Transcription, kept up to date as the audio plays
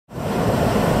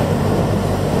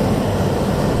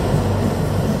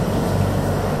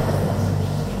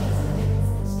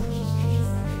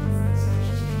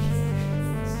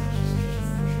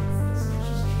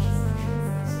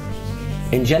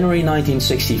In January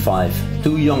 1965,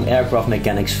 two young aircraft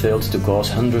mechanics failed to cause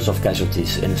hundreds of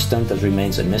casualties in a stunt that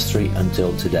remains a mystery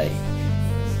until today.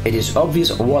 It is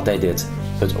obvious what they did,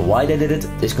 but why they did it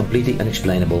is completely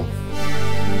unexplainable.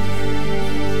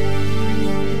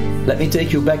 Let me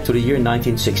take you back to the year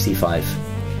 1965.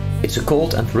 It's a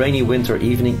cold and rainy winter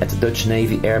evening at the Dutch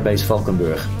Navy airbase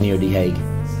Valkenburg, near The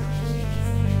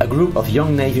Hague. A group of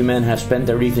young Navy men have spent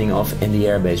their evening off in the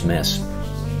airbase mess.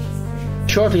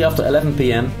 Shortly after 11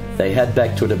 PM, they head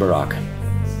back to the barack.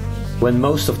 When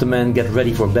most of the men get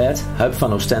ready for bed, Huib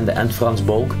van Oostende and Frans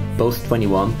Bolk, both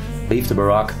 21, leave the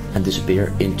barack and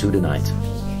disappear into the night.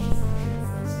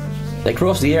 They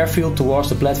cross the airfield towards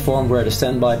the platform where the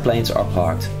standby planes are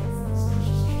parked.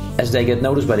 As they get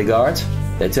noticed by the guard,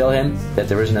 they tell him that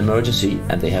there is an emergency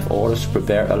and they have orders to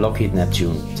prepare a Lockheed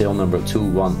Neptune, tail number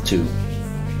 212.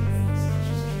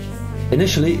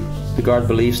 Initially, the guard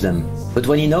believes them, but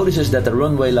when he notices that the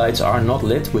runway lights are not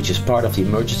lit, which is part of the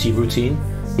emergency routine,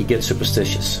 he gets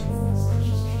superstitious.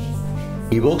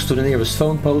 He walks to the nearest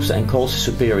phone post and calls his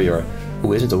superior,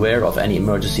 who isn't aware of any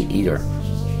emergency either.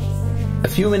 A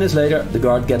few minutes later, the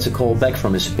guard gets a call back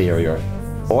from his superior,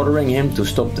 ordering him to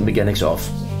stop the mechanics off.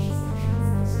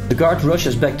 The guard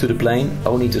rushes back to the plane,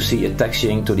 only to see it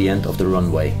taxiing to the end of the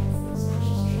runway.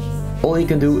 All he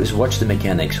can do is watch the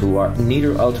mechanics, who are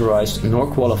neither authorized nor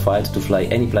qualified to fly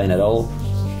any plane at all,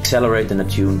 accelerate the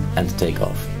Neptune and take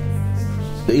off.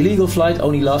 The illegal flight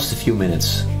only lasts a few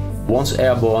minutes. Once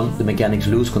airborne, the mechanics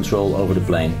lose control over the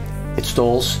plane. It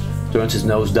stalls, turns its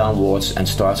nose downwards and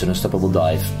starts an unstoppable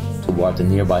dive toward the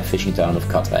nearby fishing town of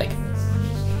Katwijk.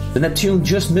 The Neptune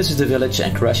just misses the village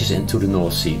and crashes into the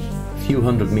North Sea, a few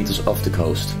hundred meters off the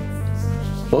coast.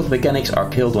 Both mechanics are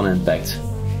killed on impact.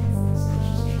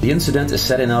 The incident is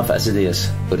sad enough as it is,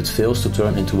 but it fails to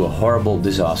turn into a horrible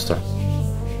disaster.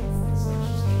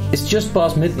 It's just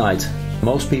past midnight.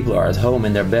 Most people are at home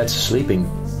in their beds sleeping.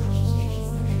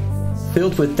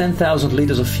 Filled with 10,000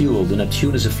 liters of fuel, the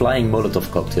Neptune is a flying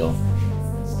Molotov cocktail.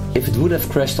 If it would have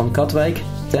crashed on Katwijk,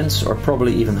 tens or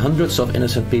probably even hundreds of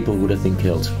innocent people would have been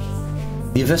killed.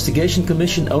 The investigation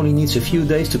commission only needs a few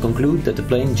days to conclude that the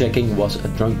plane jacking was a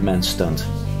drunk man's stunt.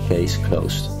 Case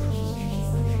closed.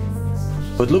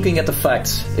 But looking at the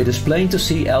facts, it is plain to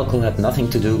see alcohol had nothing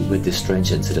to do with this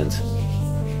strange incident.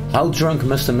 How drunk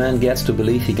must a man get to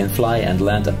believe he can fly and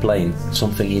land a plane,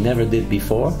 something he never did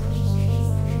before?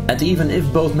 And even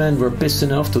if both men were pissed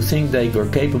enough to think they were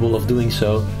capable of doing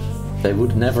so, they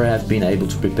would never have been able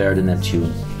to prepare the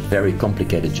Neptune. Very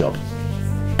complicated job.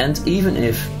 And even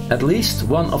if, at least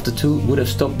one of the two would have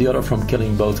stopped the other from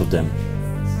killing both of them.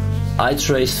 I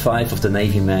traced 5 of the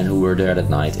Navy men who were there that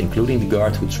night, including the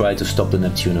guard who tried to stop the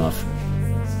Neptune off.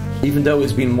 Even though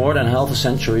it's been more than half a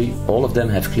century, all of them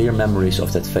have clear memories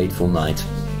of that fateful night.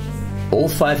 All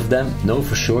 5 of them know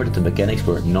for sure that the mechanics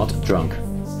were not drunk.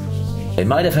 They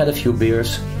might have had a few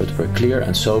beers, but were clear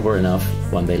and sober enough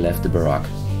when they left the barack.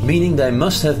 Meaning they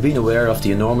must have been aware of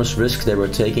the enormous risk they were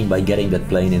taking by getting that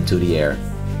plane into the air.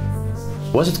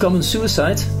 Was it common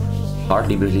suicide?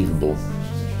 Hardly believable.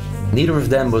 Neither of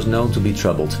them was known to be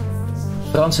troubled.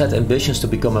 Frans had ambitions to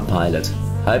become a pilot.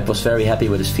 Huib was very happy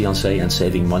with his fiancée and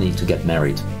saving money to get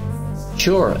married.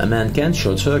 Sure, a man can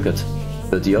short-circuit,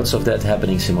 but the odds of that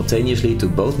happening simultaneously to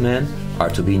both men are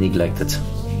to be neglected.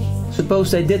 Suppose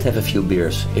they did have a few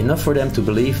beers, enough for them to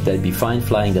believe they'd be fine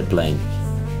flying that plane.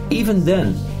 Even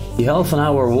then, the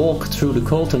half-an-hour walk through the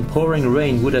cold and pouring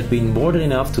rain would have been more than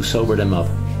enough to sober them up.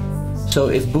 So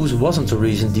if booze wasn't the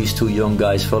reason these two young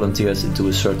guys volunteered into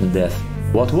a certain death,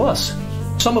 what was?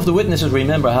 Some of the witnesses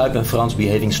remember Huib and Frans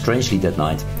behaving strangely that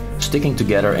night, sticking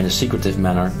together in a secretive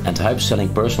manner and Huib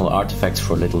selling personal artifacts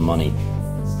for little money.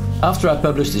 After I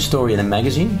published this story in a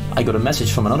magazine, I got a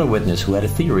message from another witness who had a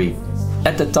theory.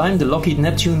 At that time the Lockheed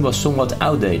Neptune was somewhat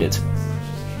outdated.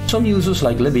 Some users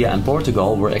like Libya and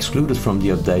Portugal were excluded from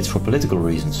the updates for political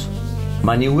reasons.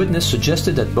 My new witness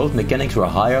suggested that both mechanics were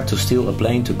hired to steal a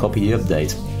plane to copy the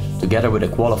update, together with a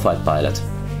qualified pilot.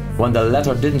 When the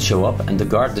latter didn't show up and the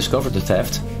guard discovered the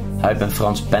theft, Huib and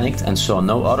Frans panicked and saw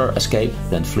no other escape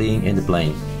than fleeing in the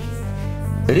plane.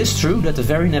 It is true that the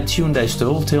very Neptune they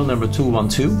stole, tail number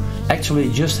 212,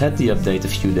 actually just had the update a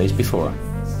few days before.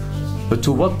 But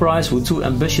to what price would two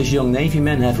ambitious young Navy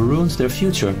men have ruined their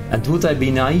future? And would I be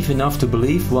naive enough to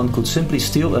believe one could simply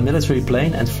steal a military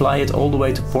plane and fly it all the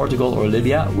way to Portugal or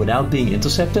Libya without being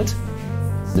intercepted?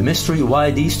 The mystery why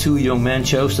these two young men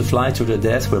chose to fly to their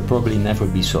death will probably never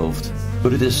be solved.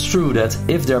 But it is true that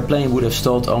if their plane would have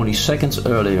stalled only seconds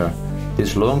earlier,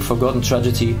 this long forgotten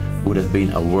tragedy would have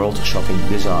been a world-shocking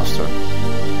disaster.